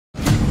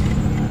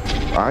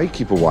I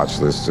keep a watch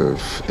list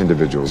of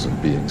individuals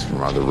and beings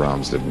from other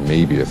realms that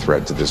may be a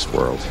threat to this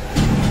world.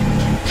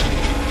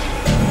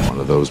 One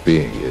of those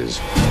beings is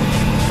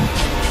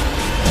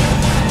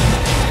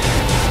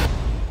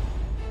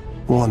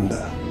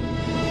Wanda.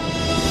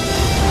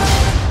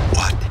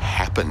 What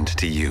happened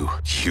to you?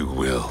 You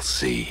will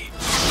see.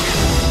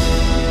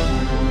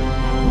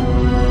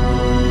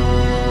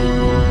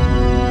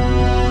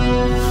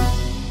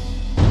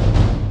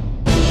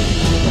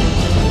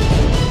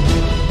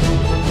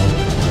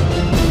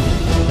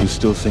 You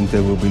still think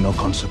there will be no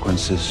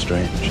consequences,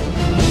 Strange?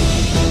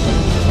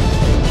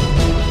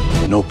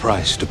 No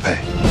price to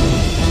pay.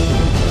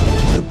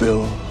 The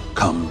bill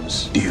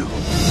comes due.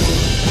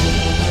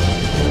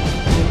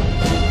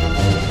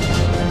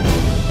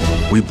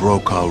 We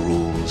broke our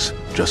rules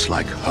just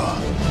like her.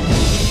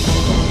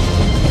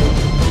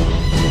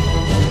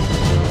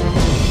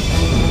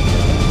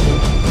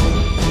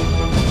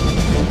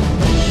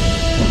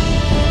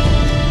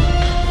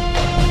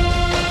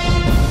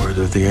 Word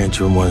of the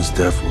Ancient One's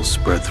death will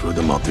spread through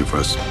the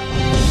multiverse.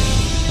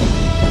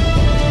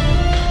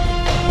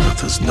 But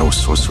there's no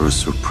Sorcerer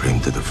Supreme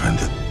to defend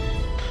it.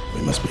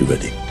 We must be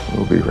ready.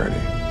 we'll be ready.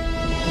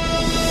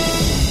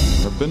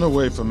 I've been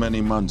away for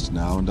many months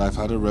now, and I've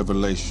had a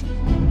revelation.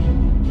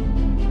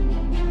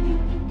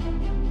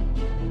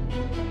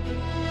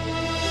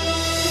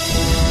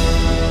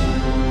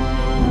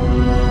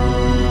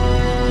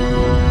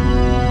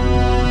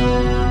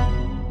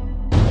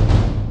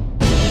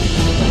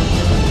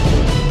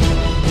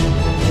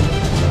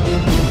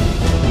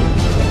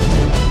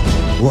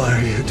 Why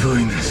are you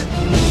doing this?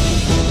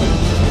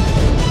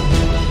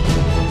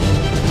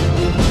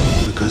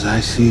 Because I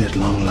see at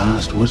long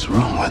last what's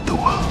wrong with the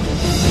world.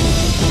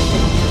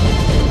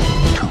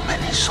 Too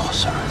many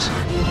sorcerers.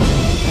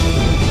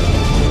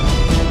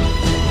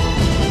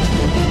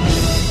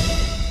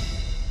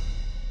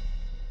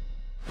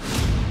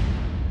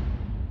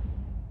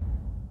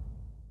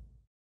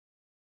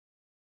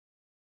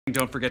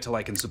 Don't forget to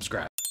like and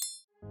subscribe.